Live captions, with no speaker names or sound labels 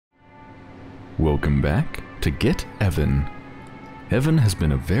Welcome back to Get Evan. Evan has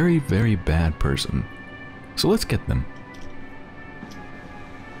been a very, very bad person. So let's get them.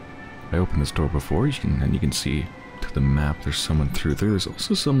 I opened this door before, and you can see to the map there's someone through there. There's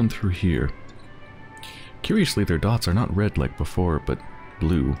also someone through here. Curiously, their dots are not red like before, but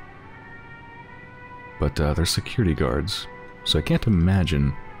blue. But they're security guards, so I can't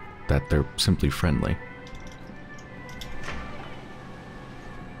imagine that they're simply friendly.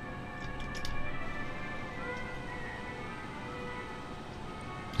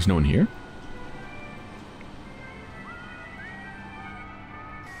 There's no one here?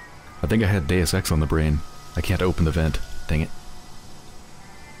 I think I had Deus Ex on the brain. I can't open the vent. Dang it.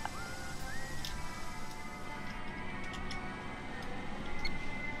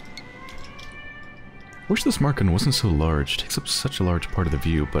 I wish this smart gun wasn't so large. It takes up such a large part of the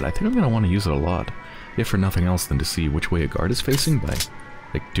view, but I think I'm going to want to use it a lot. If for nothing else than to see which way a guard is facing by,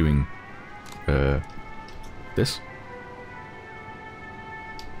 like, doing, this.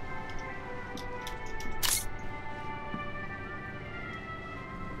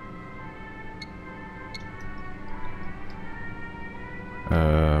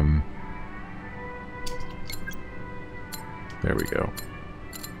 There we go.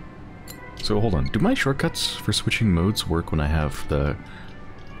 So hold on, do my shortcuts for switching modes work when I have the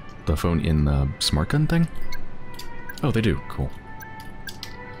phone in the smart gun thing? Oh, they do. Cool.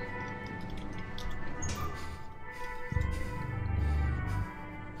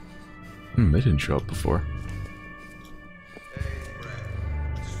 They didn't show up before.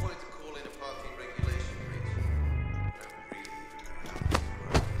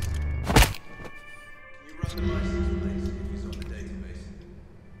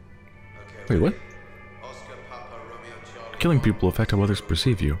 Wait, what? Killing people affect how others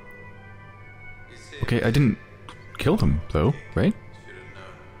perceive you. Okay, I didn't kill them, though, right?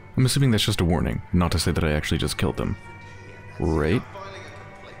 I'm assuming that's just a warning, not to say that I actually just killed them. Right?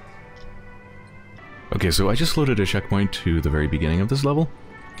 Okay, so I just loaded a checkpoint to the very beginning of this level,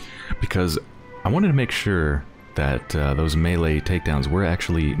 because I wanted to make sure that those melee takedowns were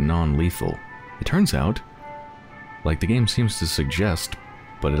actually non-lethal. It turns out, like the game seems to suggest,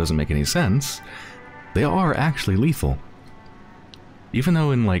 but it doesn't make any sense, they are actually lethal. Even though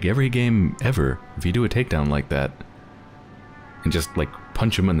in like every game ever, if you do a takedown like that, and just like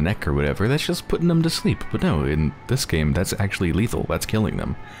punch them in the neck or whatever, that's just putting them to sleep. But no, in this game, that's actually lethal, that's killing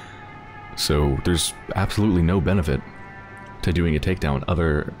them. So there's absolutely no benefit to doing a takedown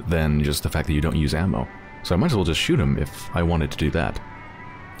other than just the fact that you don't use ammo. So I might as well just shoot him if I wanted to do that.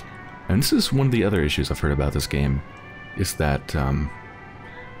 And this is one of the other issues I've heard about this game, is that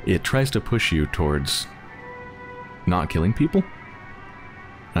it tries to push you towards not killing people.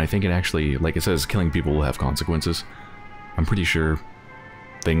 And I think it actually, like it says, killing people will have consequences. I'm pretty sure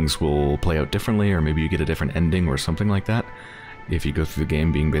things will play out differently, or maybe you get a different ending or something like that, if you go through the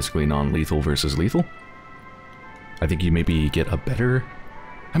game being basically non-lethal versus lethal. I think you maybe get a better...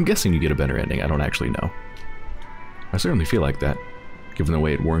 I'm guessing you get a better ending, I don't actually know. I certainly feel like that, given the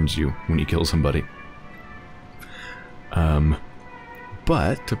way it warns you when you kill somebody.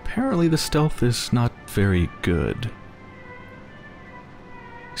 But apparently the stealth is not very good.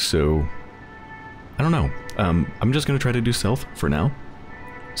 So, I don't know. I'm just going to try to do stealth for now.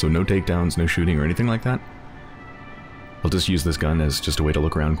 So no takedowns, no shooting or anything like that. I'll just use this gun as just a way to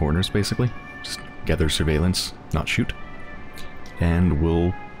look around corners, basically. Just gather surveillance, not shoot. And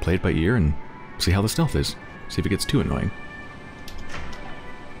we'll play it by ear and see how the stealth is. See if it gets too annoying.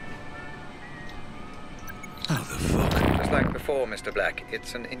 How the fuck? Just like before, Mr. Black,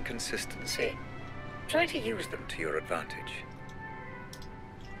 it's an inconsistency. Try to use them to your advantage.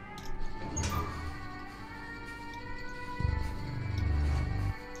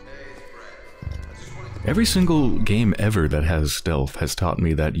 Every single game ever that has stealth has taught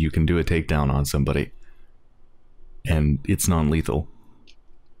me that you can do a takedown on somebody. And it's non-lethal.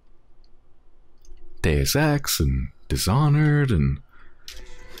 Deus Ex and Dishonored and...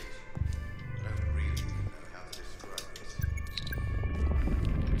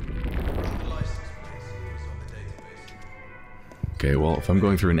 Okay, well, if I'm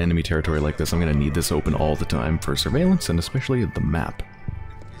going through an enemy territory like this, I'm going to need this open all the time for surveillance and especially the map.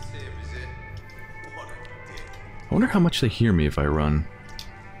 I wonder how much they hear me if I run.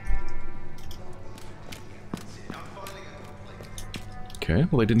 Okay,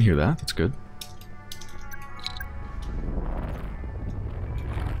 well, they didn't hear that. That's good.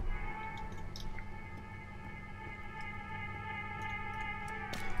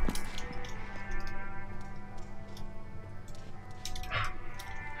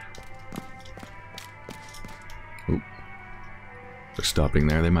 They're stopping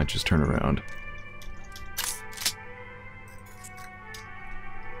there, they might just turn around.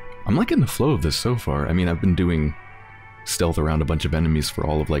 I'm liking the flow of this so far. I mean, I've been doing stealth around a bunch of enemies for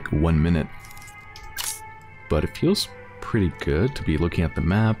all of like 1 minute. But it feels pretty good to be looking at the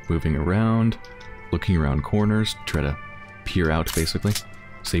map, moving around, looking around corners, try to peer out basically.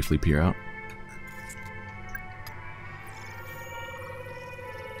 Safely peer out.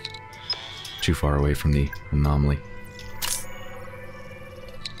 Too far away from the anomaly.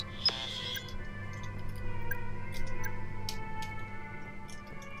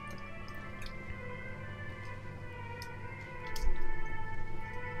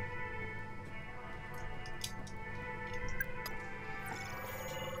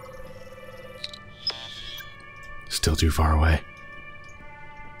 Still too far away.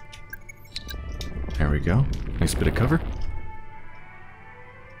 There we go. Nice bit of cover.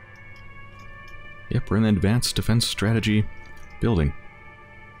 Yep, we're in the advanced defense strategy building.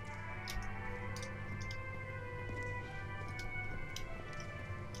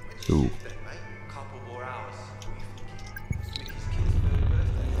 Ooh.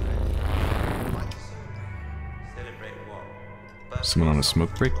 Someone on a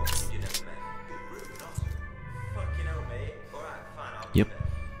smoke break? Yep.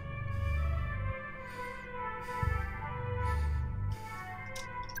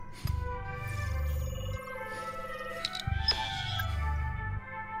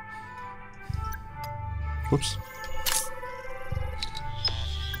 Whoops.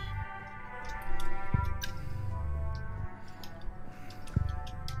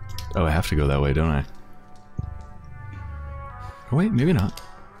 Oh, I have to go that way, don't I? Oh wait, maybe not.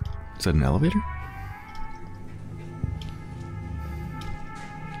 Is that an elevator?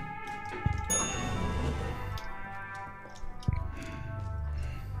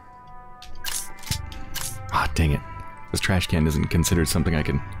 Ah, dang it. This trash can isn't considered something I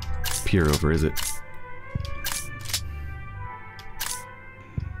can peer over, is it?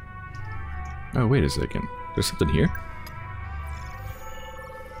 Oh, wait a second. There's something here?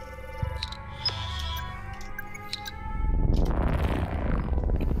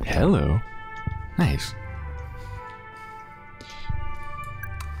 Hello. Nice.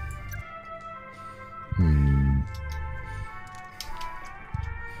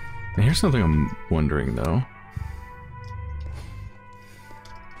 Now here's something I'm wondering, though.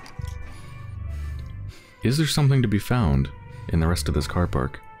 Is there something to be found in the rest of this car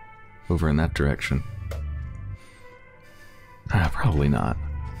park? Over in that direction? Ah, probably not.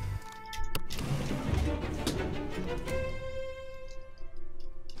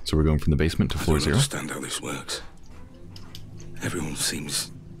 So we're going from the basement to floor 0? I don't understand how this works. Everyone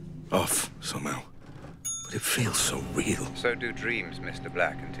seems off somehow, but it feels so real. So do dreams, Mr.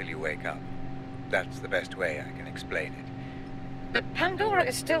 Black, until you wake up. That's the best way I can explain it. But Pandora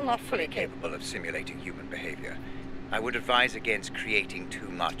is still not fully capable of simulating human behavior. I would advise against creating too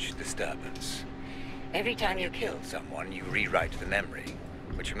much disturbance. Every time you kill someone, you rewrite the memory,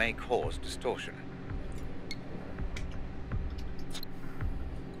 which may cause distortion.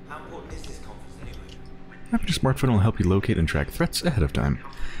 How important is this conference anyway? Having a smartphone will help you locate and track threats ahead of time.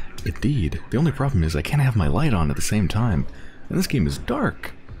 Indeed. The only problem is I can't have my light on at the same time. And this game is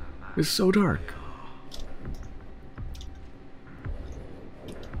dark. It's so dark.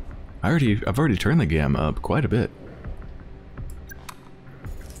 I've already turned the gamma up quite a bit.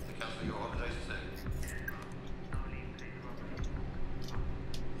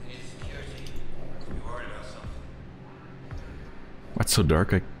 It's so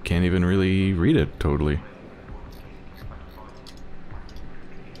dark I can't even really read it totally.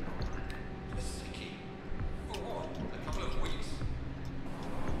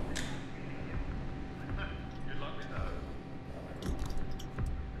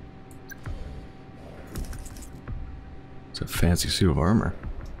 It's a fancy suit of armor.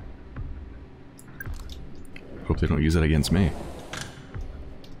 Hope they don't use it against me.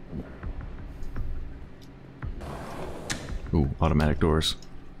 Ooh, automatic doors.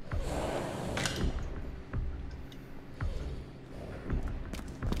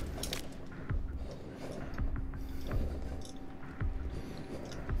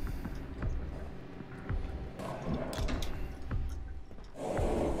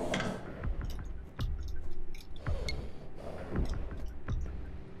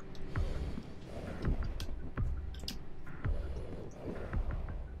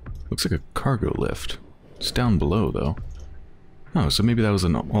 Looks like a cargo lift. It's down below, though. Oh, so maybe that was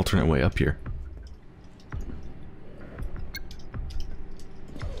an alternate way up here.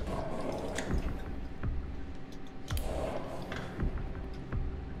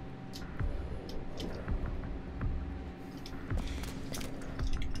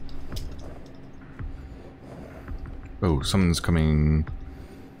 Oh, someone's coming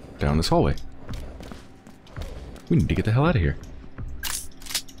down this hallway. We need to get the hell out of here.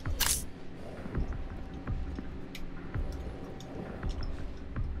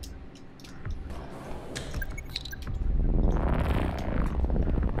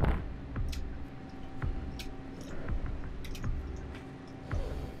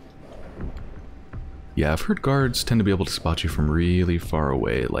 Yeah, I've heard guards tend to be able to spot you from really far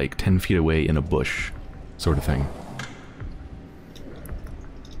away, like 10 feet away in a bush, sort of thing.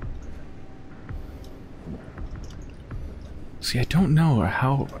 See, I don't know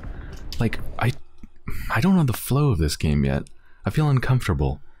how... Like, I don't know the flow of this game yet. I feel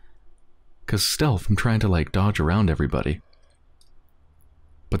uncomfortable. Because stealth, I'm trying to, like, dodge around everybody.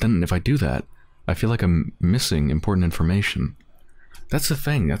 But then if I do that, I feel like I'm missing important information. That's the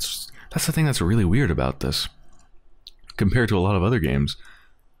thing, that's the thing that's really weird about this. Compared to a lot of other games,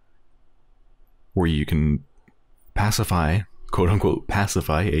 where you can pacify, quote-unquote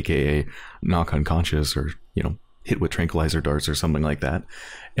pacify, aka knock unconscious, or, you know, hit with tranquilizer darts or something like that,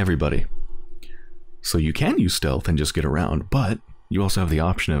 everybody. So you can use stealth and just get around, but you also have the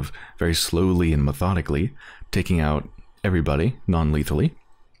option of very slowly and methodically taking out everybody non-lethally.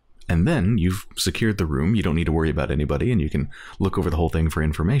 And then you've secured the room, you don't need to worry about anybody, and you can look over the whole thing for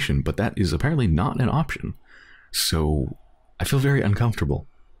information, but that is apparently not an option. So I feel very uncomfortable.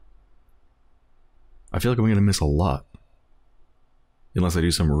 I feel like I'm going to miss a lot. Unless I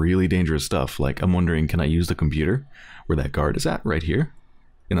do some really dangerous stuff, like I'm wondering, can I use the computer where that guard is at, right here,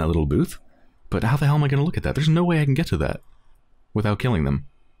 in that little booth? But how the hell am I going to look at that? There's no way I can get to that without killing them.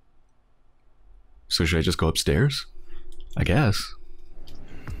 So should I just go upstairs? I guess.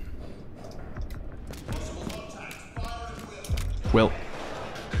 Well,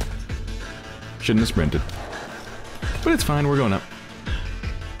 shouldn't have sprinted. But it's fine, we're going up.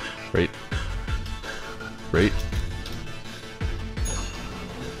 Right. Right.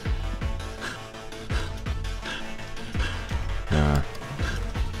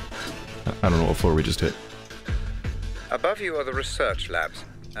 I don't know what floor we just hit. Above you are the research labs.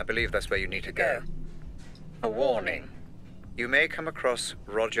 I believe that's where you need to go. A warning. You may come across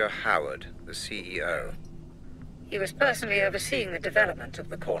Roger Howard, the CEO. He was personally overseeing the development of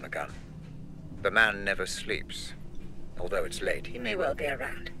the CornerGun. The man never sleeps. Although it's late, he may well be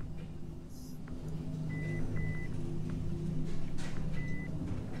around.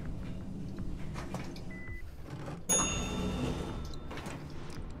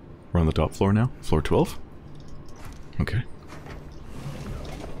 We're on the top floor now? Floor 12? Okay.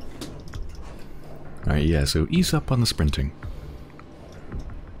 Alright, yeah, so ease up on the sprinting.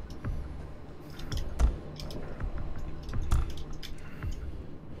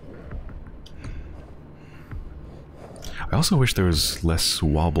 I also wish there was less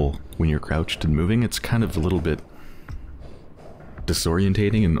wobble when you're crouched and moving. It's kind of a little bit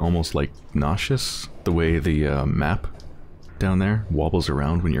disorientating and almost like nauseous, the way the map down there wobbles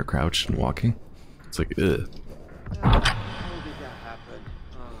around when you're crouched and walking. It's like, ugh. How did that happen?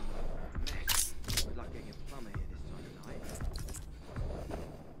 Oh, mess. Good luck getting a plumber here this time of night.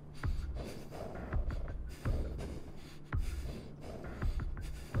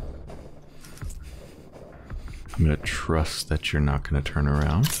 I'm gonna trust that you're not gonna turn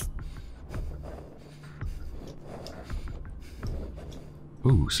around.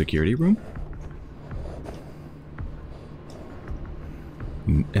 Ooh, security room?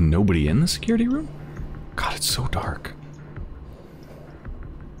 And nobody in the security room? God, it's so dark.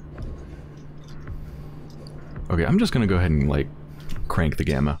 Okay, I'm just gonna go ahead and, like, crank the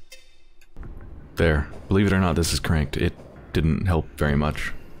gamma. There. Believe it or not, this is cranked. It didn't help very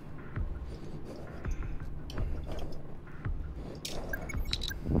much.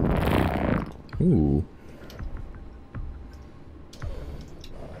 Ooh.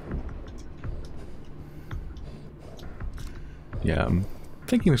 Yeah, I'm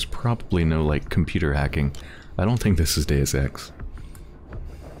thinking there's probably no, like, computer hacking. I don't think this is Deus Ex.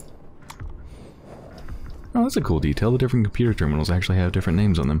 Oh, that's a cool detail. The different computer terminals actually have different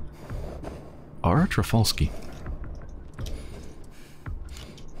names on them. R. Trafalski.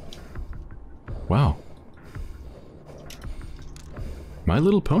 Wow. My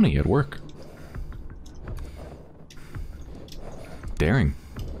Little Pony at work. Daring.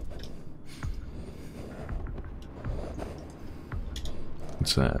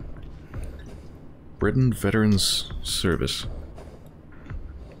 What's that? Britain Veterans Service.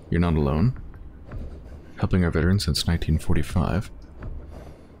 You're not alone. Helping our veterans since 1945.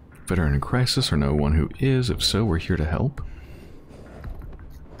 Veteran in crisis or know one who is? If so, we're here to help.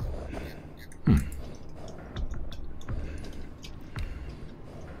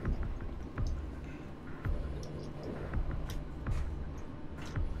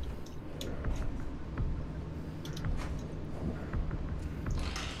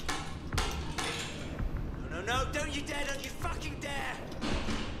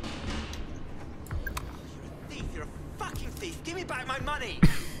 thief! Give me back my money!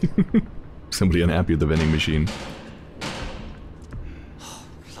 Somebody unhappy with the vending machine.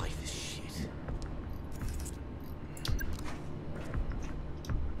 Life is shit.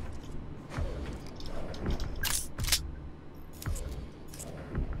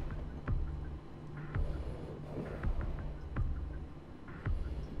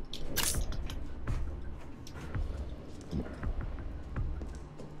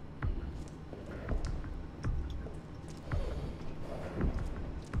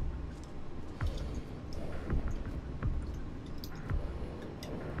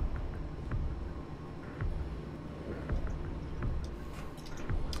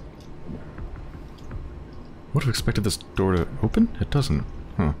 Would have expected this door to open? It doesn't.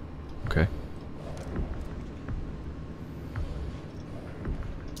 Huh. Okay.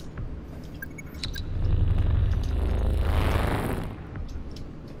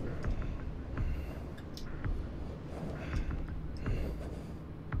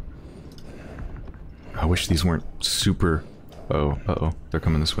 I wish these weren't super... Oh, uh-oh. They're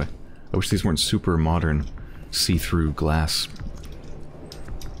coming this way. I wish these weren't super modern, see-through glass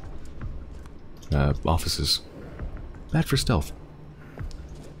offices. Bad for stealth.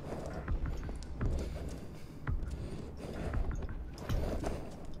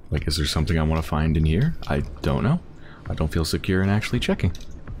 Like, is there something I want to find in here? I don't know. I don't feel secure in actually checking.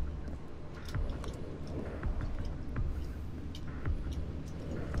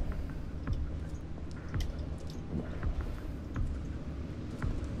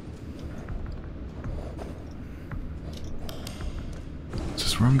 Is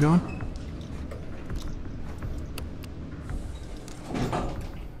this where I'm going?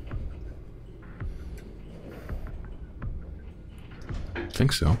 I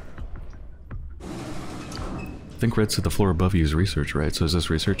think so. I think Red said the floor above you is research, right? So is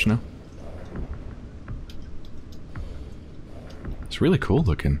this research now? It's really cool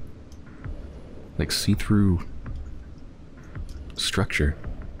looking. Like see-through structure.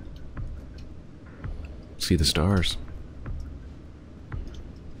 See the stars.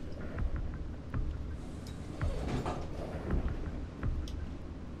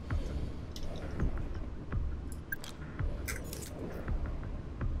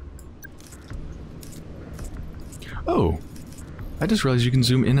 Oh, I just realized you can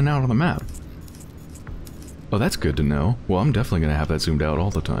zoom in and out on the map. Oh, that's good to know. Well, I'm definitely going to have that zoomed out all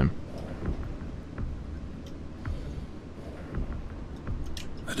the time.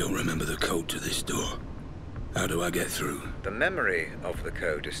 I don't remember the code to this door. How do I get through? The memory of the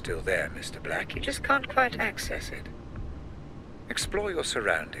code is still there, Mr. Black. You just can't quite access it. Explore your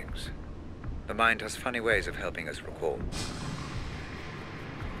surroundings. The mind has funny ways of helping us recall.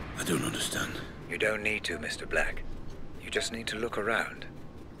 I don't understand. You don't need to, Mr. Black. You just need to look around.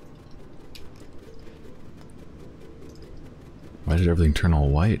 Why did everything turn all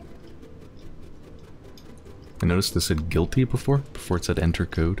white? I noticed this said guilty before it said enter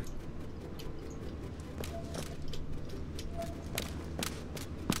code.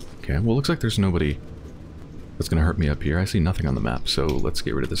 Okay, well, looks like there's nobody that's gonna hurt me up here. I see nothing on the map, so let's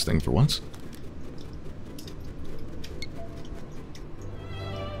get rid of this thing for once.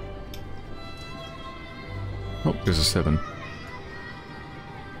 Oh, there's a 7.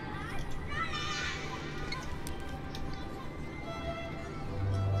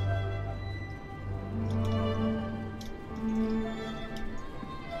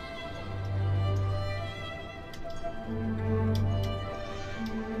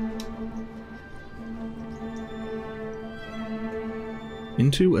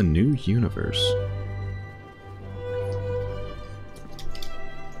 Into a new universe.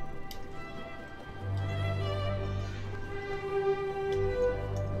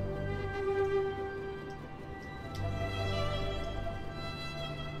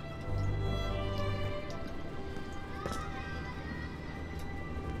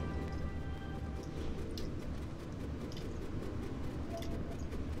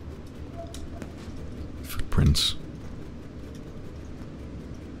 Footprints.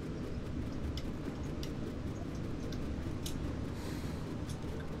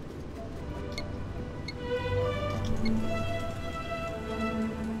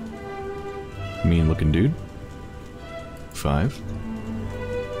 Mean looking dude. 5.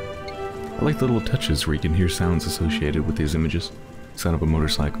 I like the little touches where you can hear sounds associated with these images. Sound of a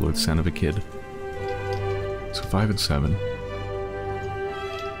motorcycle or the sound of a kid. So 5 and 7.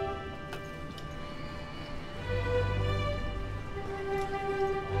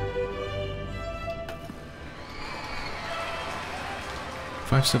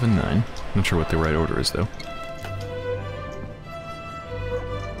 Five, 7, 9. Not sure what the right order is though.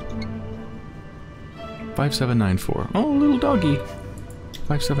 5794. Oh, little doggy.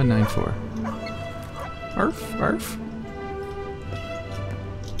 5794. Arf, arf.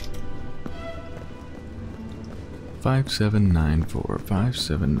 Five,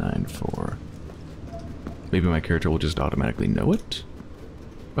 5794. Maybe my character will just automatically know it?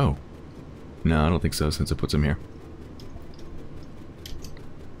 Oh. No, I don't think so, since it puts him here.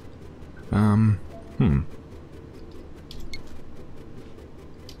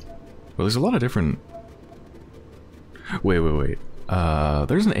 Well, there's a lot of different... Wait.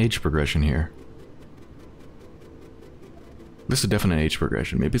 There's an age progression here. This is a definite age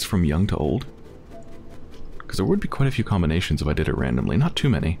progression. Maybe it's from young to old? Because there would be quite a few combinations if I did it randomly. Not too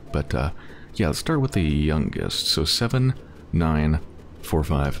many, but yeah, let's start with the youngest. So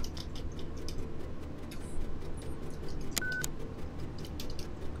 7945.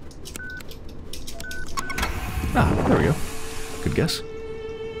 Ah, there we go. Good guess.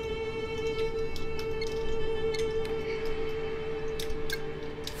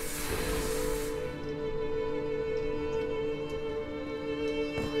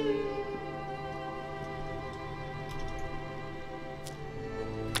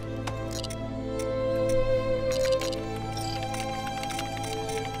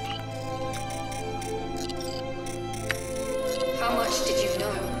 How much did you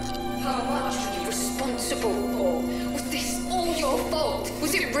know? How much were you responsible for? Was this all your fault?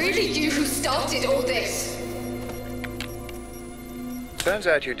 Was it really you who started all this? Turns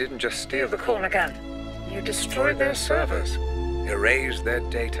out you didn't just steal the CornerGun. You destroyed their servers, erased their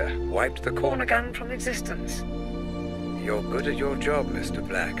data, wiped the CornerGun from existence. You're good at your job, Mr.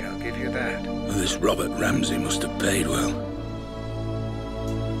 Black, I'll give you that. Well, this Robert Ramsey must have paid well.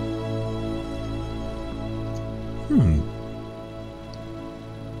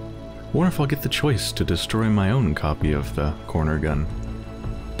 I wonder if I'll get the choice to destroy my own copy of the CornerGun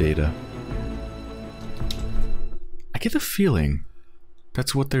data. I get the feeling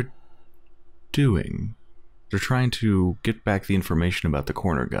that's what they're doing. They're trying to get back the information about the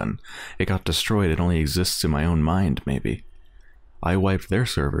CornerGun. It got destroyed, it only exists in my own mind, maybe. I wiped their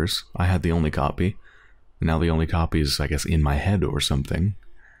servers, I had the only copy, and now the only copy is, I guess, in my head or something.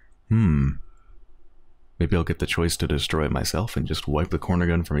 Maybe I'll get the choice to destroy it myself and just wipe the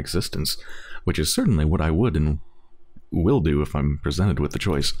CornerGun from existence, which is certainly what I would and will do if I'm presented with the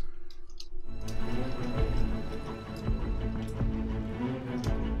choice.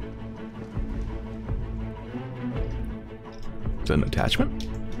 Is that an attachment?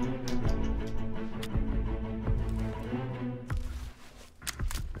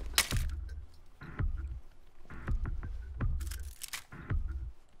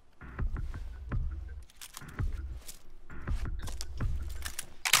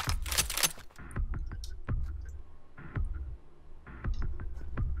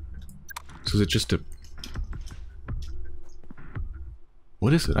 So is it just a...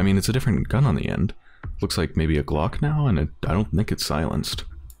 What is it? I mean, it's a different gun on the end. Looks like maybe a Glock now, and I don't think it's silenced.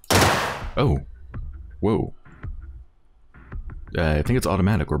 Oh. Whoa. I think it's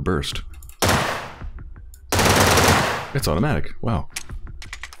automatic or burst. It's automatic. Wow.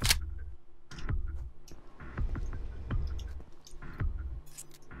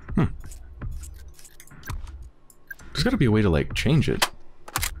 There's gotta be a way to, like, change it.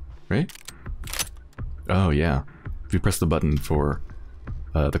 Right? Oh, yeah. If you press the button for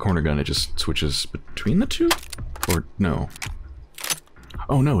the CornerGun, it just switches between the two? Or no?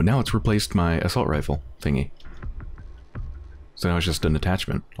 Oh no, now it's replaced my assault rifle thingy. So now it's just an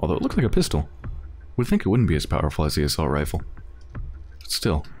attachment. Although it looks like a pistol. Would think it wouldn't be as powerful as the assault rifle. But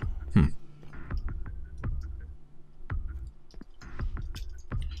still.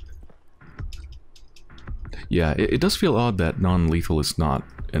 Yeah, it does feel odd that non-lethal is not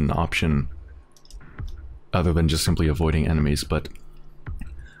an option other than just simply avoiding enemies, but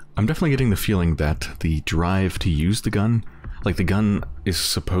I'm definitely getting the feeling that the drive to use the gun, like the gun is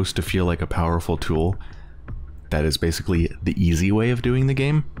supposed to feel like a powerful tool that is basically the easy way of doing the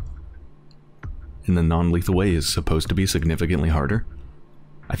game, and the non-lethal way is supposed to be significantly harder.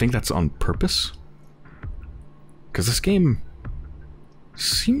 I think that's on purpose, because this game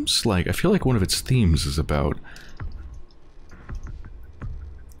seems like, I feel like one of its themes is about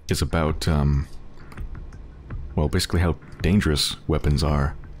well, basically how dangerous weapons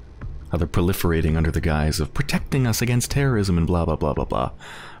are. How they're proliferating under the guise of protecting us against terrorism and blah blah blah blah blah.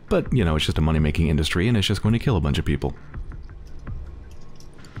 But, you know, it's just a money-making industry and it's just going to kill a bunch of people.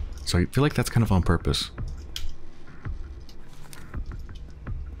 So I feel like that's kind of on purpose.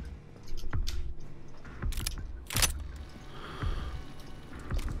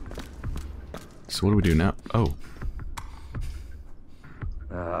 So what do we do now? Oh.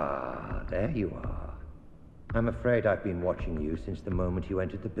 Ah, there you are. I'm afraid I've been watching you since the moment you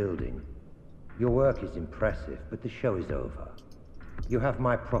entered the building. Your work is impressive, but the show is over. You have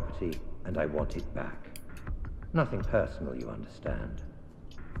my property, and I want it back. Nothing personal, you understand.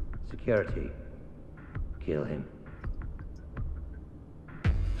 Security. Kill him.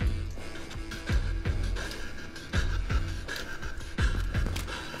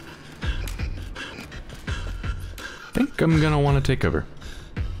 I think I'm gonna want to take cover.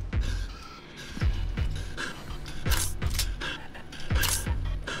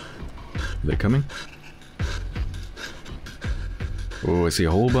 Are they coming? Oh, I see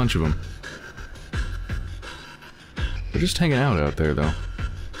a whole bunch of them. They're just hanging out there, though.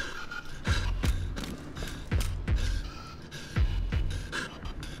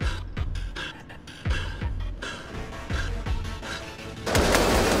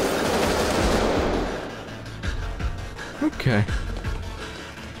 Okay.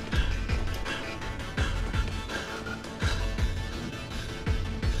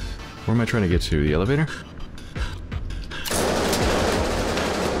 Where am I trying to get to? The elevator? I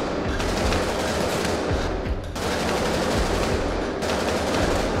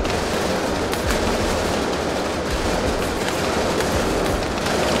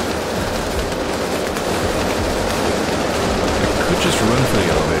could just run for the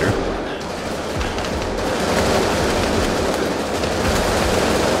elevator.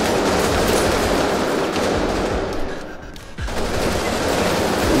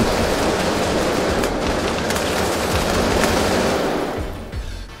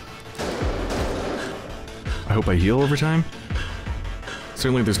 I hope I heal over time.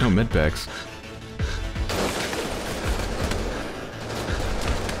 Certainly there's no medpacks.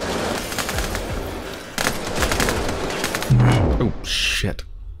 Oh, shit.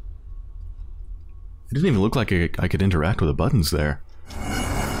 It didn't even look like I could interact with the buttons there.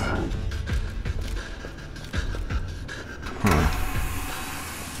 Huh.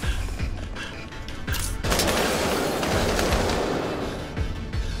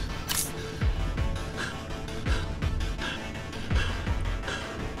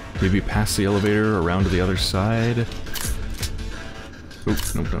 Maybe past the elevator, around to the other side. Oh,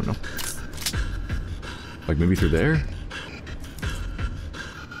 no, no, no. Like maybe through there?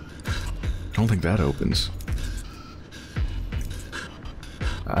 I don't think that opens.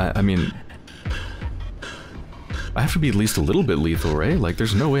 I mean... I have to be at least a little bit lethal, right? Like,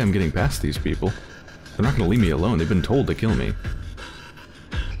 there's no way I'm getting past these people. They're not gonna leave me alone. They've been told to kill me.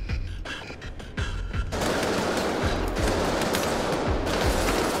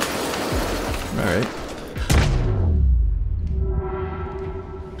 Alright.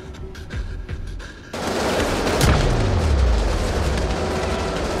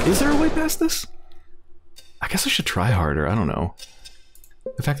 Is there a way past this? I guess I should try harder, I don't know.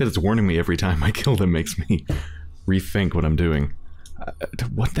 The fact that it's warning me every time I kill them makes me rethink what I'm doing.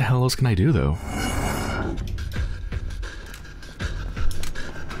 What the hell else can I do, though?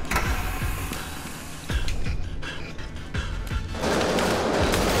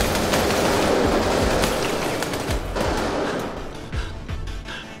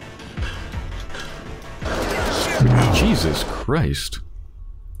 Jesus Christ.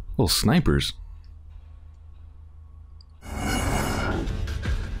 Little snipers.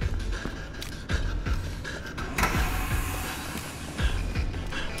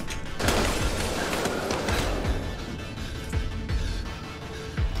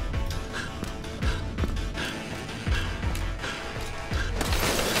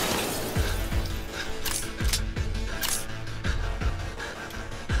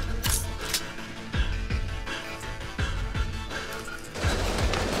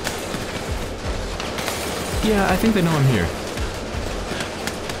 Yeah, I think they know I'm here.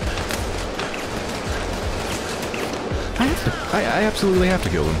 I have to. I absolutely have to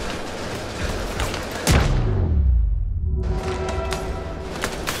kill them.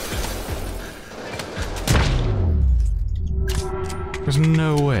 There's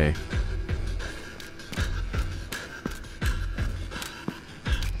no way.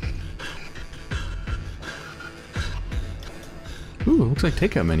 Ooh, looks like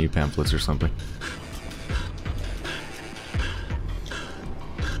takeout menu pamphlets or something.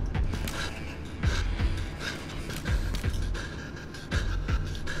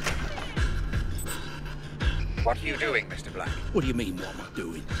 What are you doing, Mr. Black? What do you mean, what am I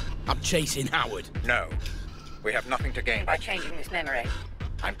doing? I'm chasing Howard. No. We have nothing to gain By changing this memory.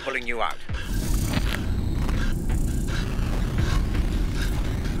 I'm pulling you out.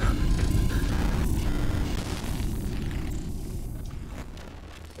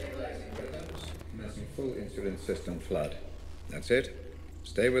 Stabilizing rhythms, commencing full insulin system flood. That's it?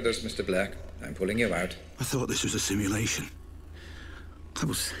 Stay with us, Mr. Black. I'm pulling you out. I thought this was a simulation. I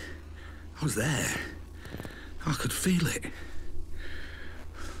was there. I could feel it.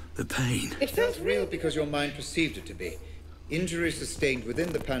 The pain. It felt real because your mind perceived it to be. Injuries sustained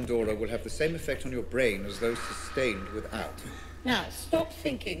within the Pandora will have the same effect on your brain as those sustained without. Now, stop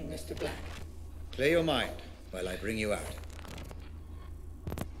thinking, Mr. Black. Clear your mind while I bring you out.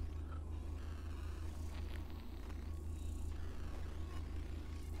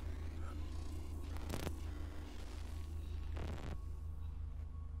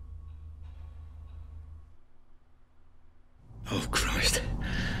 Oh, Christ.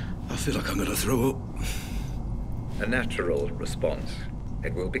 I feel like I'm gonna throw up. A natural response.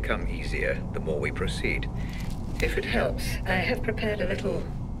 It will become easier the more we proceed. If it helps, I have prepared a little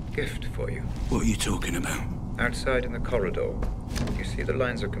gift for you. What are you talking about? Outside in the corridor, you see the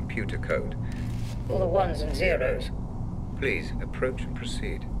lines of computer code. All the ones and zeros. Please, approach and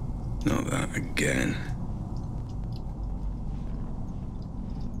proceed. Not that again.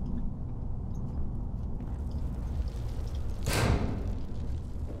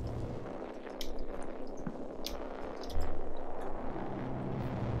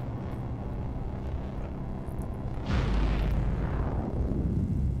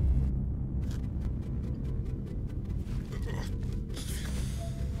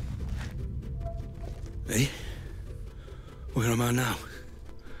 Hey? Where am I now?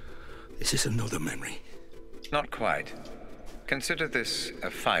 Is this another memory? Not quite. Consider this a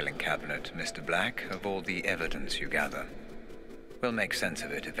filing cabinet, Mr. Black, of all the evidence you gather. We'll make sense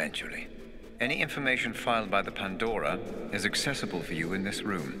of it eventually. Any information filed by the Pandora is accessible for you in this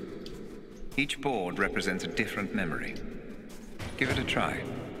room. Each board represents a different memory. Give it a try.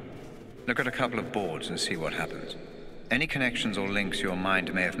 Look at a couple of boards and see what happens. Any connections or links your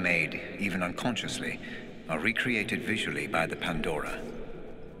mind may have made, even unconsciously, are recreated visually by the Pandora.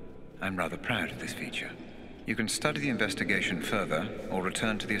 I'm rather proud of this feature. You can study the investigation further, or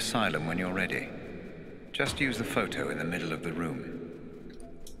return to the asylum when you're ready. Just use the photo in the middle of the room.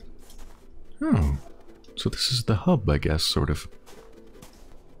 Oh. So this is the hub, I guess, sort of.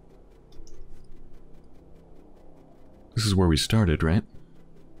 This is where we started, right?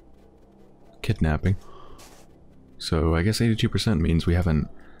 Kidnapping. So I guess 82% means we haven't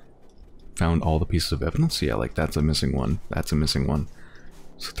found all the pieces of evidence. Yeah, like that's a missing one. That's a missing one.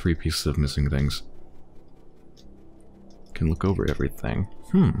 So 3 pieces of missing things. Can look over everything.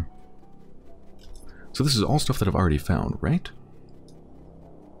 So this is all stuff that I've already found, right?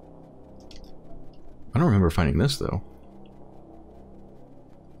 I don't remember finding this, though.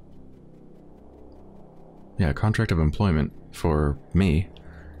 Yeah, contract of employment for me.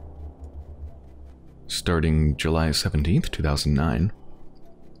 Starting July 17th, 2009.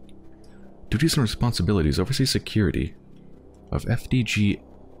 Duties and responsibilities: oversee security of FDG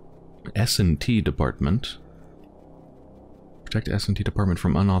S&T Department. Protect S&T Department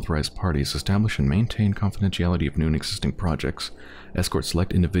from unauthorized parties. Establish and maintain confidentiality of new and existing projects. Escort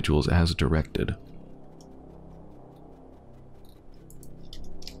select individuals as directed.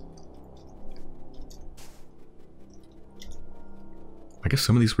 I guess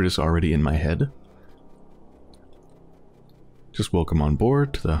some of these were just already in my head. Just welcome on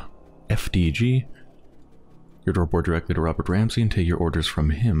board to the FDG. You're to report directly to Robert Ramsey and take your orders from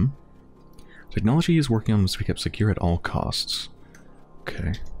him. Technology he is working on must be kept secure at all costs.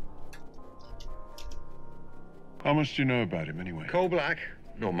 Okay. How much do you know about him, anyway? Coal Black?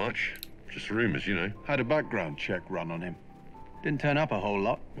 Not much. Just rumours, you know. Had a background check run on him. Didn't turn up a whole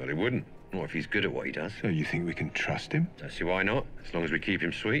lot. Well, he wouldn't. Not if he's good at what he does. So you think we can trust him? I see why not, as long as we keep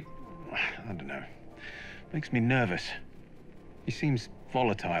him sweet. I don't know. Makes me nervous. He seems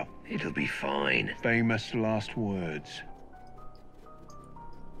volatile. It'll be fine. Famous last words.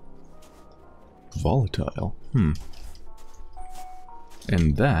 Volatile.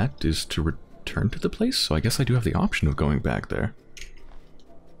 And that is to return to the place, so I guess I do have the option of going back there.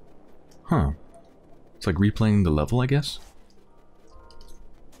 Huh. It's like replaying the level, I guess?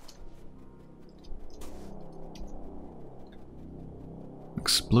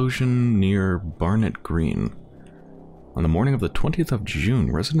 Explosion near Barnett Green. On the morning of the 20th of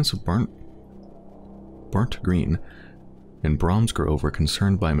June, residents of Barnett Green in Bromsgrove were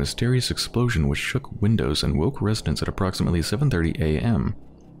concerned by a mysterious explosion which shook windows and woke residents at approximately 7:30 a.m.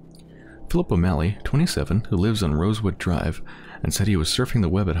 Philip O'Malley, 27, who lives on Rosewood Drive, and said he was surfing the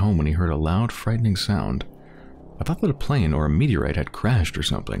web at home when he heard a loud, frightening sound. "I thought that a plane or a meteorite had crashed or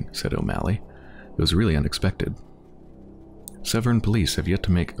something," said O'Malley. "It was really unexpected." Severn police have yet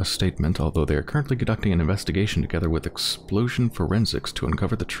to make a statement, although they are currently conducting an investigation together with explosion forensics to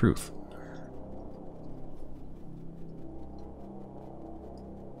uncover the truth.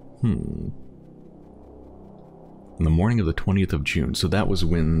 On the morning of the 20th of June, so that was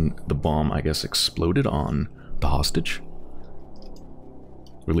when the bomb, I guess, exploded on the hostage?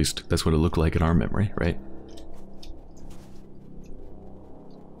 Or at least, that's what it looked like in our memory, right?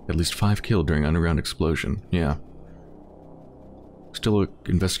 At least 5 killed during underground explosion, yeah. Still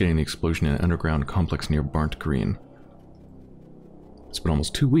investigating the explosion in an underground complex near Barnt Green. It's been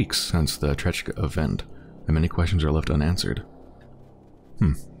almost 2 weeks since the tragic event, and many questions are left unanswered.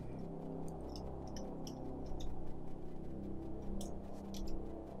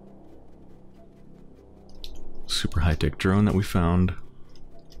 Super high-tech drone that we found.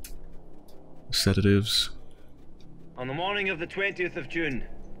 Sedatives. On the morning of the 20th of June,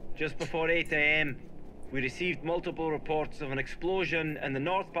 just before 8 AM, we received multiple reports of an explosion in the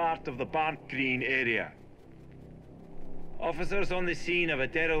north part of the Barnt Green area. Officers on the scene of a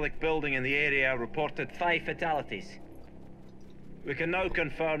derelict building in the area reported 5 fatalities. We can now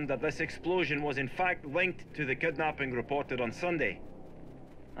confirm that this explosion was in fact linked to the kidnapping reported on Sunday,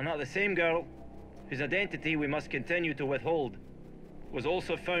 and that the same girl, whose identity we must continue to withhold, was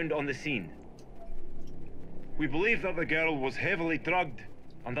also found on the scene. We believe that the girl was heavily drugged,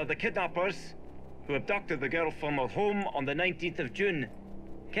 and that the kidnappers, who abducted the girl from her home on the 19th of June,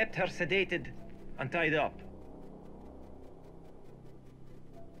 kept her sedated and tied up.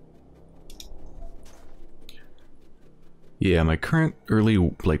 Yeah, my current early,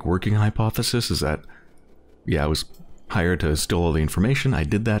 working hypothesis is that, yeah, I was hired to steal all the information. I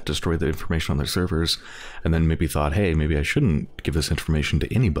did that, destroy the information on their servers, and then maybe thought, hey, maybe I shouldn't give this information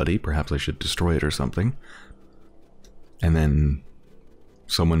to anybody. Perhaps I should destroy it or something. And then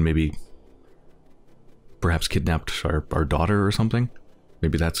someone maybe perhaps kidnapped our daughter or something.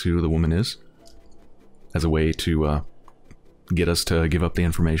 Maybe that's who the woman is. As a way to get us to give up the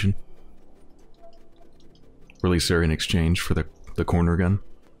information. Release her in exchange for the corner gun.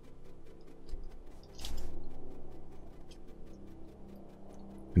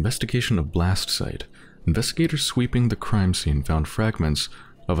 Investigation of blast site. Investigators sweeping the crime scene found fragments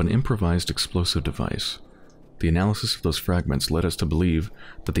of an improvised explosive device. The analysis of those fragments led us to believe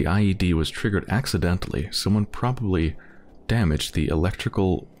that the IED was triggered accidentally. Someone probably damaged the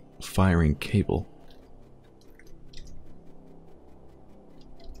electrical firing cable.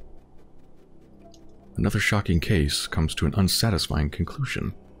 Another shocking case comes to an unsatisfying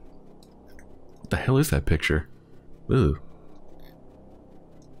conclusion. What the hell is that picture? Ugh.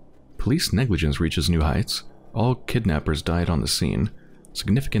 Police negligence reaches new heights. All kidnappers died on the scene.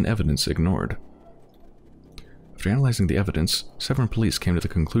 Significant evidence ignored. After analyzing the evidence, Severn police came to the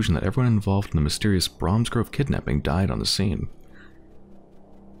conclusion that everyone involved in the mysterious Bromsgrove kidnapping died on the scene.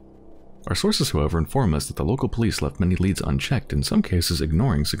 Our sources, however, inform us that the local police left many leads unchecked, in some cases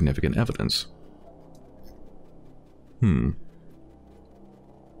ignoring significant evidence.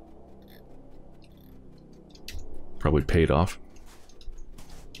 Probably paid off.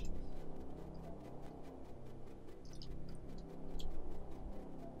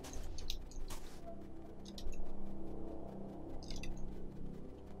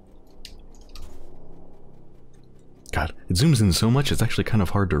 God, it zooms in so much it's actually kind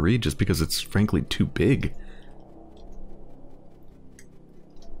of hard to read just because it's frankly too big.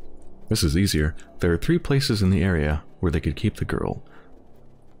 This is easier. There are 3 places in the area where they could keep the girl.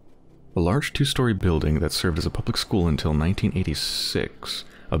 A large 2-story building that served as a public school until 1986,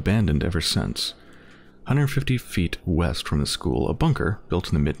 abandoned ever since. 150 feet west from the school, a bunker built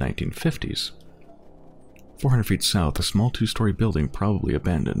in the mid-1950s. 400 feet south, a small 2-story building probably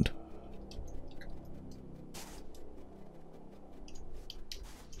abandoned.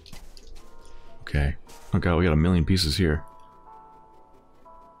 Okay. Oh god, we got a million pieces here.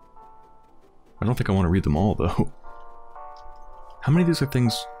 I don't think I want to read them all, though. How many of these are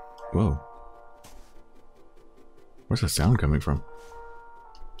things... Whoa. Where's that sound coming from?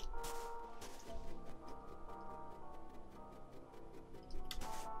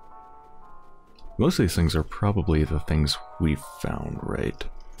 Most of these things are probably the things we found, right?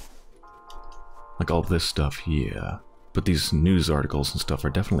 Like all this stuff, yeah. But these news articles and stuff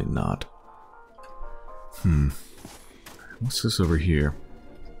are definitely not. What's this over here?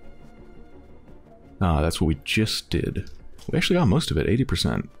 Ah, that's what we just did. We actually got most of it,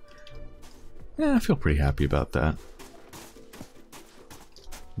 80%. Yeah, I feel pretty happy about that.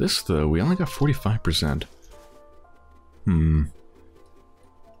 This, though, we only got 45%. I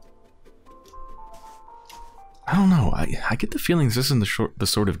don't know, I get the feeling this isn't the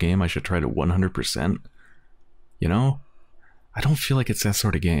sort of game I should try to 100%. You know? I don't feel like it's that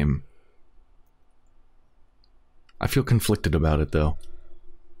sort of game. I feel conflicted about it, though.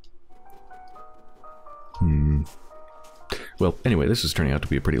 Well, anyway, this is turning out to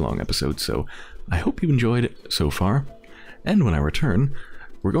be a pretty long episode, so I hope you enjoyed it so far. And when I return,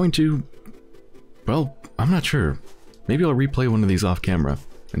 we're going to... well, I'm not sure. Maybe I'll replay one of these off camera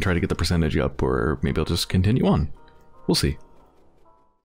and try to get the percentage up, or maybe I'll just continue on. We'll see.